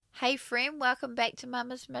Hey friend, welcome back to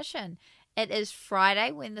Mama's Mission. It is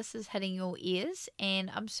Friday when this is hitting your ears,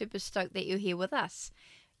 and I'm super stoked that you're here with us.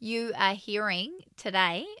 You are hearing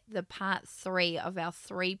today the part 3 of our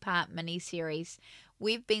 3-part mini series.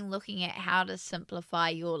 We've been looking at how to simplify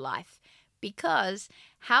your life, because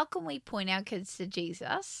how can we point our kids to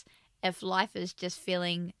Jesus if life is just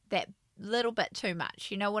feeling that little bit too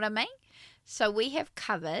much? You know what I mean? So we have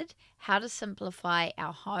covered how to simplify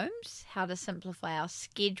our homes, how to simplify our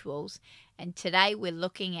schedules, and today we're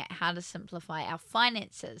looking at how to simplify our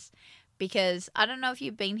finances. Because I don't know if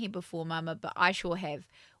you've been here before, Mama, but I sure have,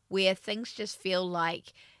 where things just feel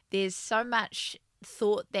like there's so much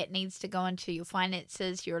thought that needs to go into your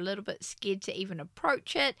finances. You're a little bit scared to even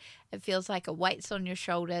approach it. It feels like a weight's on your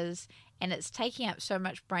shoulders, and it's taking up so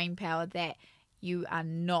much brain power that you are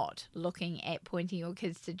not looking at pointing your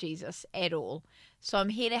kids to Jesus at all. So I'm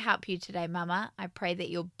here to help you today, Mama. I pray that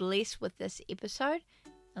you're blessed with this episode,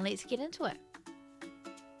 and let's get into it.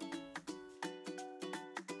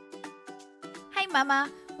 Hey Mama,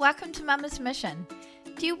 welcome to Mama's Mission.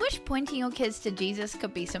 Do you wish pointing your kids to Jesus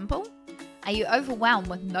could be simple? Are you overwhelmed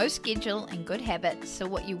with no schedule and good habits, so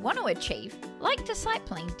what you want to achieve, like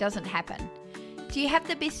discipling, doesn't happen? Do you have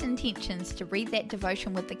the best intentions to read that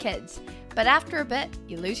devotion with the kids, but after a bit,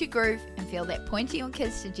 you lose your groove and feel that pointing your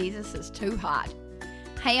kids to Jesus is too hard?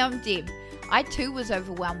 Hey, I'm Deb. I too was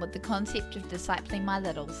overwhelmed with the concept of discipling my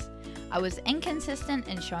littles. I was inconsistent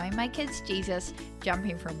in showing my kids Jesus,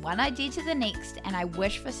 jumping from one idea to the next, and I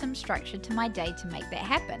wished for some structure to my day to make that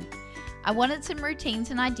happen. I wanted some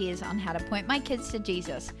routines and ideas on how to point my kids to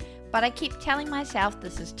Jesus, but I kept telling myself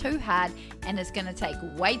this is too hard and it's going to take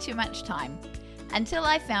way too much time. Until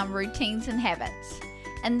I found routines and habits.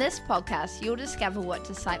 In this podcast, you'll discover what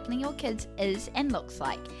discipling your kids is and looks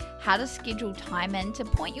like, how to schedule time in to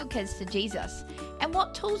point your kids to Jesus, and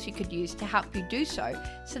what tools you could use to help you do so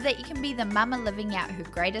that you can be the mama living out her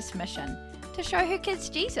greatest mission, to show her kids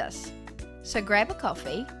Jesus. So grab a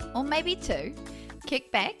coffee, or maybe two,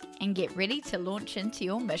 kick back, and get ready to launch into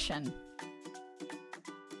your mission.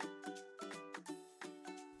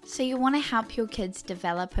 So you want to help your kids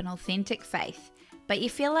develop an authentic faith, but you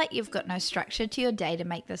feel like you've got no structure to your day to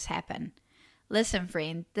make this happen. Listen,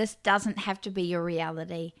 friend, this doesn't have to be your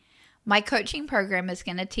reality. My coaching program is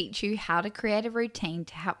going to teach you how to create a routine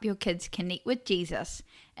to help your kids connect with Jesus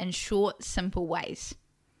in short, simple ways.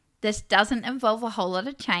 This doesn't involve a whole lot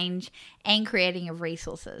of change and creating of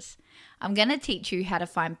resources. I'm going to teach you how to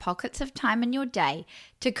find pockets of time in your day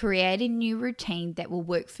to create a new routine that will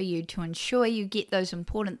work for you to ensure you get those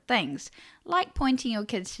important things, like pointing your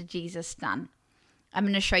kids to Jesus, done. I'm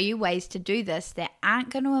going to show you ways to do this that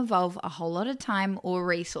aren't going to involve a whole lot of time or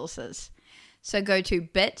resources. So go to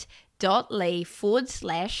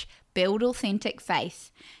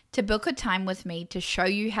bit.ly/buildauthenticfaith to book a time with me to show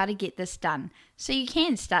you how to get this done so you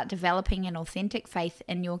can start developing an authentic faith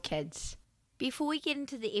in your kids. Before we get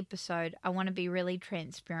into the episode, I want to be really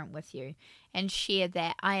transparent with you and share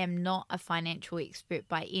that I am not a financial expert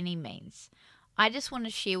by any means. I just want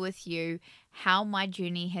to share with you how my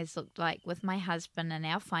journey has looked like with my husband and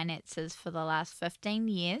our finances for the last 15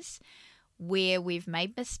 years, where we've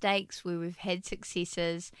made mistakes, where we've had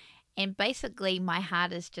successes, and basically my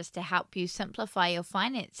heart is just to help you simplify your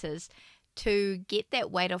finances to get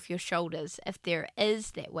that weight off your shoulders, if there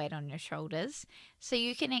is that weight on your shoulders, so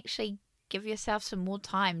you can actually give yourself some more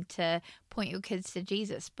time to point your kids to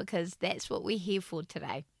Jesus, because that's what we're here for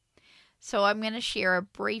today. So I'm going to share a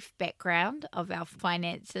brief background of our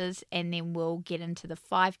finances, and then we'll get into the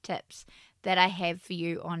 5 tips that I have for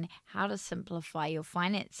you on how to simplify your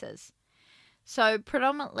finances. So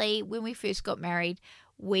predominantly when we first got married,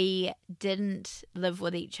 we didn't live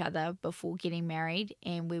with each other before getting married,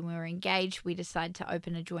 and when we were engaged, we decided to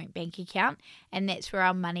open a joint bank account, and that's where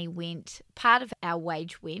our money went. Part of our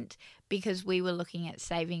wage went because we were looking at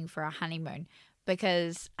saving for our honeymoon.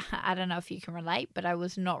 Because I don't know if you can relate, but I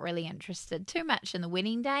was not really interested too much in the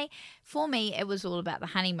wedding day. For me, it was all about the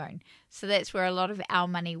honeymoon. So that's where a lot of our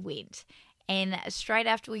money went. And straight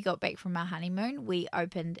after we got back from our honeymoon, we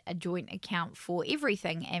opened a joint account for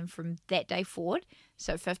everything. And from that day forward,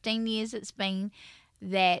 so 15 years it's been,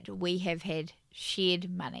 that we have had shared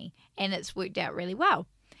money. And it's worked out really well.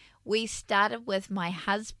 We started with my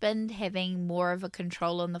husband having more of a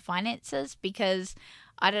control on the finances, because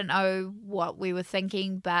I don't know what we were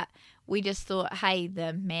thinking, but we just thought, hey,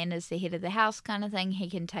 the man is the head of the house kind of thing.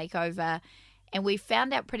 He can take over. And we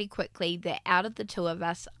found out pretty quickly that out of the two of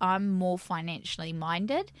us, I'm more financially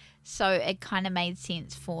minded. So it kind of made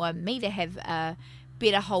sense for me to have a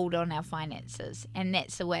better hold on our finances. And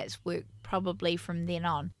that's the way it's worked probably from then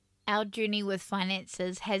on. Our journey with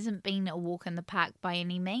finances hasn't been a walk in the park by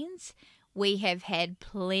any means. We have had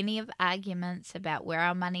plenty of arguments about where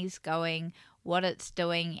our money's going, what it's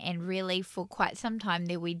doing, and really for quite some time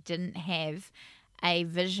there we didn't have a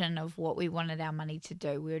vision of what we wanted our money to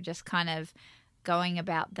do. We were just kind of going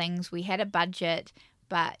about things. We had a budget,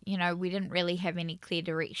 but we didn't really have any clear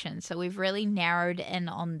direction. So we've really narrowed in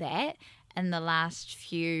on that in the last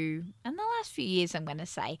few years, I'm going to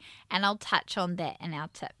say, and I'll touch on that in our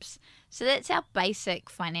tips. So that's our basic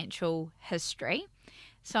financial history.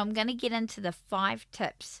 So I'm going to get into the 5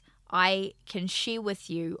 tips I can share with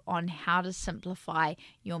you on how to simplify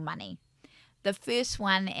your money. The first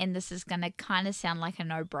one, and this is going to kind of sound like a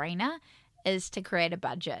no-brainer, is to create a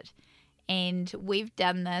budget. And we've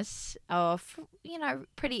done this,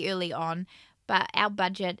 pretty early on, but our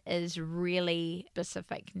budget is really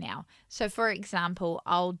specific now. So for example,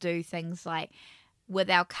 I'll do things like with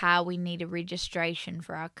our car, we need a registration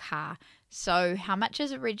for our car. So how much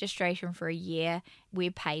is a registration for a year?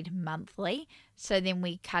 We're paid monthly. So then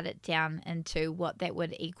we cut it down into what that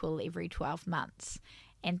would equal every 12 months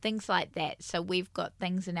and things like that. So we've got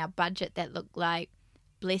things in our budget that look like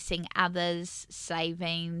blessing others,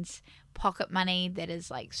 savings, pocket money. That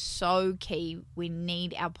is like so key. We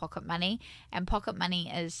need our pocket money, and pocket money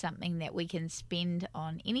is something that we can spend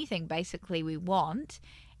on anything basically we want,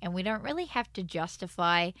 and we don't really have to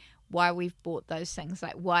justify why we've bought those things,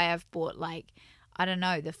 like why I've bought the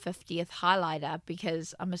 50th highlighter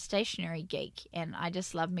because I'm a stationery geek and I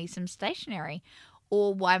just love me some stationery,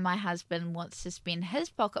 or why my husband wants to spend his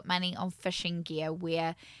pocket money on fishing gear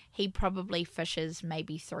where he probably fishes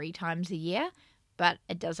maybe 3 times a year, but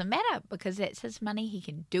it doesn't matter because that's his money. He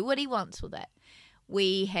can do what he wants with it.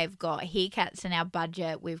 We have got haircuts in our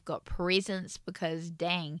budget. We've got presents because,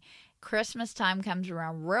 dang, Christmas time comes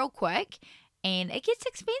around real quick and it gets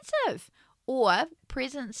expensive. Or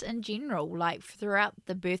presents in general, like throughout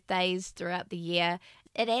the birthdays, throughout the year,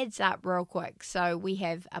 it adds up real quick. So we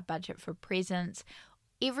have a budget for presents.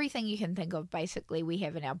 Everything you can think of, basically, we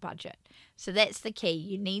have in our budget. So that's the key.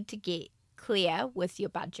 You need to get clear with your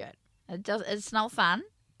budget. It's not fun.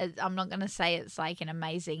 I'm not going to say it's like an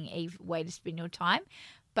amazing way to spend your time.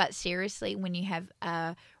 But seriously, when you have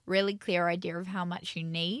a really clear idea of how much you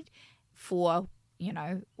need for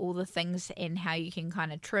all the things and how you can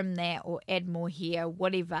kind of trim that or add more here,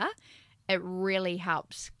 whatever, it really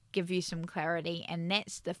helps give you some clarity. And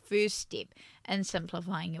that's the first step in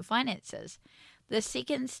simplifying your finances. The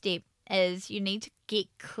second step is you need to get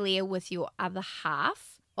clear with your other half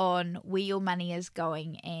on where your money is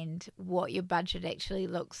going and what your budget actually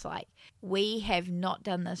looks like. We have not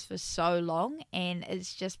done this for so long, and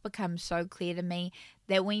it's just become so clear to me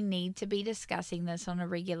that we need to be discussing this on a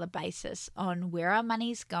regular basis on where our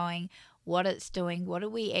money's going, what it's doing, what are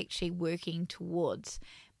we actually working towards.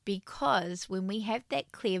 Because when we have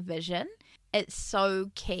that clear vision, it's so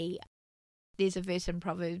key. There's a verse in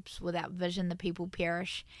Proverbs, without vision the people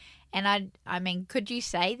perish. And I mean, could you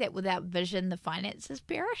say that without vision the finances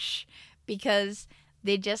perish? Because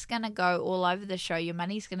they're just going to go all over the show. Your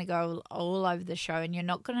money's going to go all over the show, and you're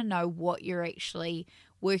not going to know what you're actually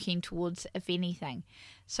working towards, if anything.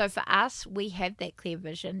 So for us, we have that clear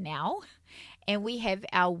vision now, and we have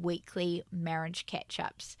our weekly marriage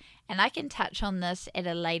catch-ups. And I can touch on this at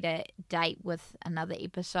a later date with another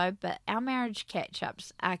episode, but our marriage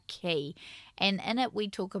catch-ups are key. And in it, we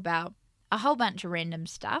talk about a whole bunch of random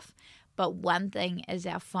stuff, but one thing is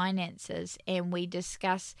our finances, and we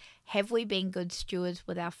discuss, have we been good stewards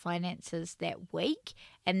with our finances that week?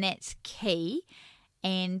 And that's key.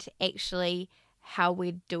 And actually how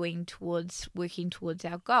we're doing towards working towards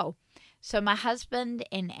our goal. So my husband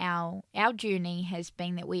and our journey has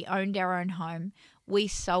been that we owned our own home, we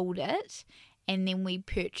sold it, and then we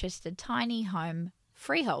purchased a tiny home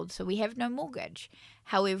freehold, so we have no mortgage.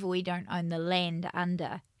 However, we don't own the land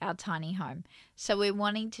under our tiny home. So we're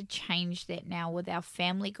wanting to change that now with our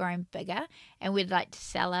family growing bigger, and we'd like to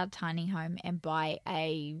sell our tiny home and buy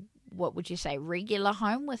a, what would you say, regular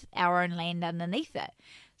home with our own land underneath it.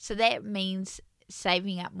 So that means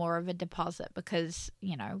saving up more of a deposit because,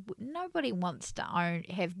 nobody wants to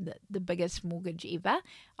have the biggest mortgage ever.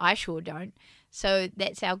 I sure don't. So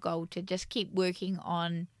that's our goal, to just keep working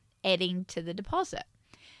on adding to the deposit.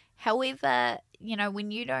 However,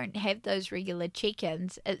 when you don't have those regular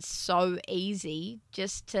check-ins, it's so easy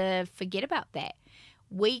just to forget about that.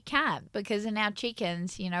 We can't, because in our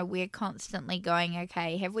check-ins, we're constantly going,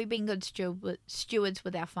 okay, have we been good stewards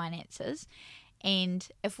with our finances? And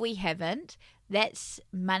if we haven't, that's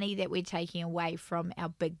money that we're taking away from our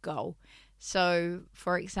big goal. So,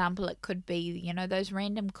 for example, it could be, those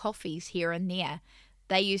random coffees here and there.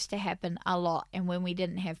 They used to happen a lot, and when we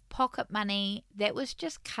didn't have pocket money, that was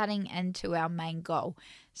just cutting into our main goal.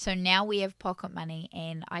 So now we have pocket money,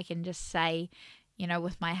 and I can just say,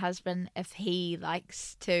 with my husband, if he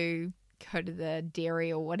likes to go to the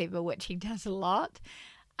dairy or whatever, which he does a lot,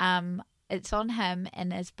 it's on him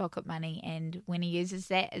and his pocket money, and when he uses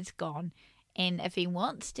that, it's gone. And if he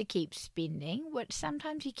wants to keep spending, which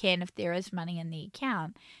sometimes he can if there is money in the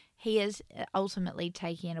account, he is ultimately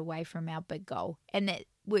taking it away from our big goal. And that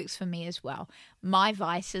works for me as well. My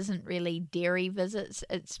vice isn't really dairy visits.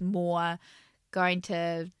 It's more going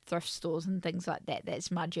to thrift stores and things like that.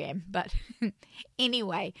 That's my jam. But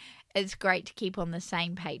anyway, it's great to keep on the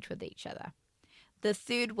same page with each other. The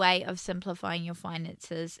third way of simplifying your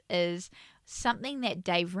finances is something that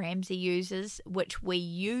Dave Ramsey uses, which we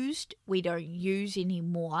don't use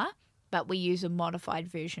anymore, but we use a modified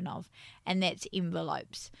version of, and that's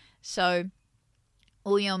envelopes. So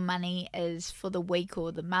all your money is for the week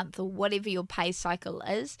or the month or whatever your pay cycle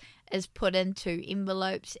is put into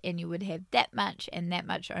envelopes, and you would have that much and that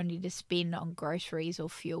much only to spend on groceries or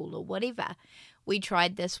fuel or whatever. We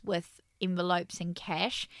tried this with envelopes and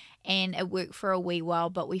cash, and it worked for a wee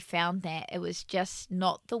while, but we found that it was just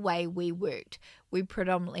not the way we worked. We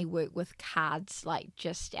predominantly work with cards, like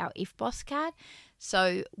just our EFTPOS card.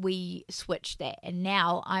 So we switched that, and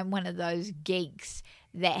now I'm one of those geeks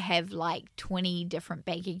that have like 20 different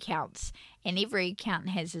bank accounts, and every account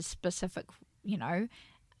has a specific,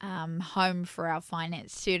 home for our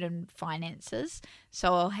certain finances.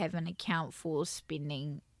 So I'll have an account for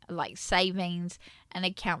spending, like savings, an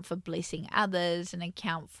account for blessing others, an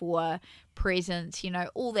account for presents,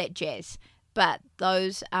 all that jazz. But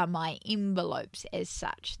those are my envelopes as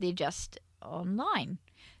such. They're just online.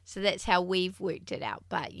 So that's how we've worked it out.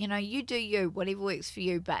 But, you do you, whatever works for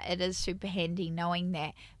you. But it is super handy knowing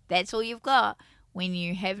that that's all you've got. When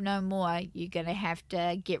you have no more, you're going to have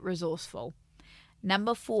to get resourceful.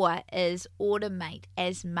 Number 4 is automate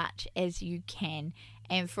as much as you can.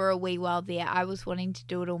 And for a wee while there, I was wanting to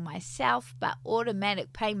do it all myself, but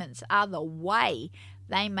automatic payments are the way.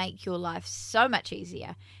 They make your life so much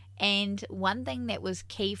easier. And one thing that was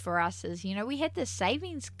key for us is, we had this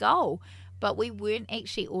savings goal, but we weren't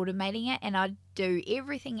actually automating it. And I'd do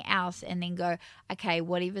everything else and then go, okay,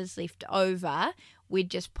 whatever's left over, we'd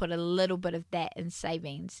just put a little bit of that in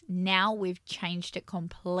savings. Now we've changed it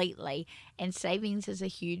completely, and savings is a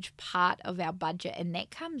huge part of our budget, and that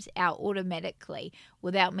comes out automatically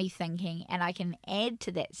without me thinking, and I can add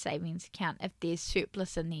to that savings account if there's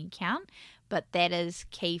surplus in the account. But that is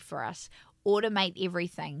key for us. Automate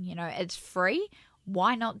everything. It's free.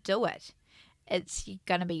 Why not do it? It's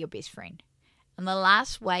going to be your best friend. And the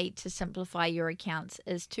last way to simplify your accounts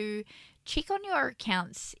is to check on your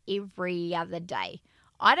accounts every other day.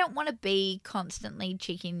 I don't want to be constantly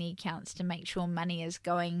checking the accounts to make sure money is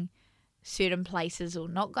going certain places or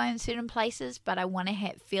not going certain places, but I want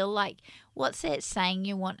to feel like, what's that saying?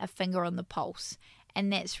 You want a finger on the pulse.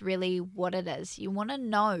 And that's really what it is. You want to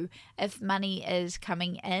know if money is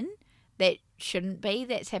coming in that shouldn't be.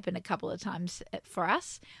 That's happened a couple of times for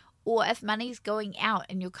us. Or if money's going out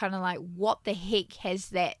and you're kind of like, what the heck has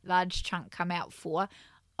that large chunk come out for?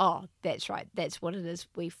 Oh, that's right. That's what it is.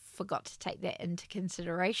 We forgot to take that into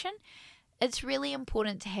consideration. It's really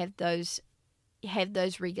important to have those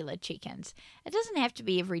regular check-ins. It doesn't have to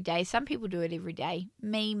be every day. Some people do it every day.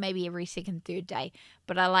 Me, maybe every second, third day.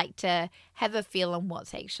 But I like to have a feel on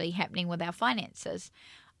what's actually happening with our finances.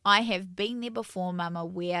 I have been there before, Mama,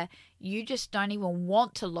 where you just don't even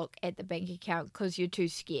want to look at the bank account because you're too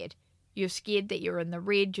scared. You're scared that you're in the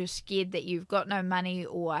red. You're scared that you've got no money,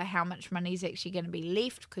 or how much money is actually going to be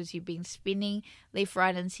left because you've been spending left,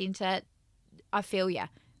 right, and centre. I feel ya.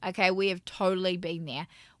 Okay, we have totally been there.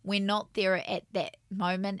 We're not there at that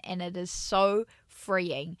moment, and it is so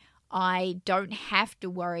freeing. I don't have to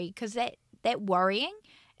worry, because that worrying,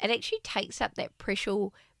 it actually takes up that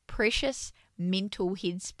precious mental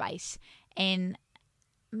headspace. And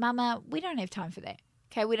Mama, we don't have time for that.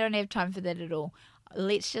 Okay, we don't have time for that at all.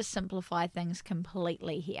 Let's just simplify things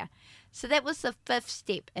completely here. So that was the 5th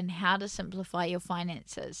step in how to simplify your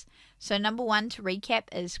finances. So number 1, to recap,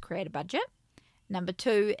 is create a budget. Number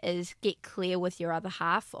 2 is get clear with your other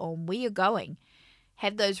half on where you're going.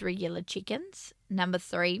 Have those regular check-ins. Number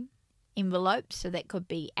 3, envelopes. So that could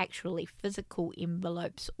be actually physical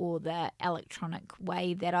envelopes or the electronic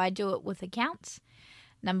way that I do it with accounts.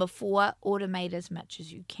 Number 4, automate as much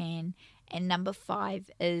as you can. And number 5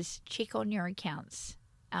 is check on your accounts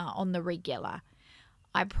on the regular.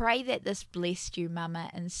 I pray that this blessed you, Mama,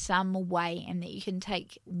 in some way, and that you can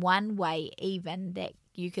take one way even that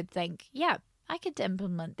you could think, yeah, I could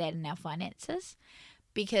implement that in our finances.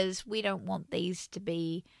 because we don't want these to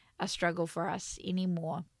be a struggle for us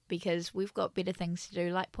anymore, because we've got better things to do,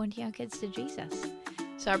 like pointing our kids to Jesus.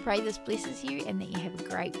 So I pray this blesses you and that you have a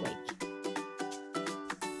great week.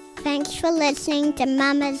 Thanks for listening to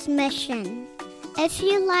Mama's Mission. If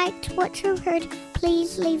you liked what you heard,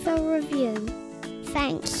 please leave a review.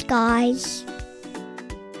 Thanks, guys.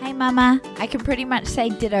 Hey Mama, I can pretty much say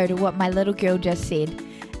ditto to what my little girl just said.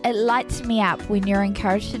 It lights me up when you're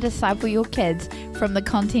encouraged to disciple your kids from the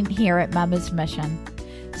content here at Mama's Mission.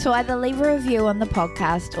 So either leave a review on the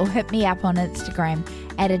podcast or hit me up on Instagram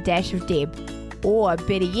at @ADashofDeb. Or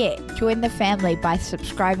better yet, join the family by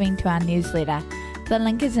subscribing to our newsletter. The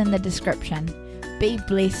link is in the description. Be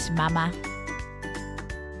blessed, Mama.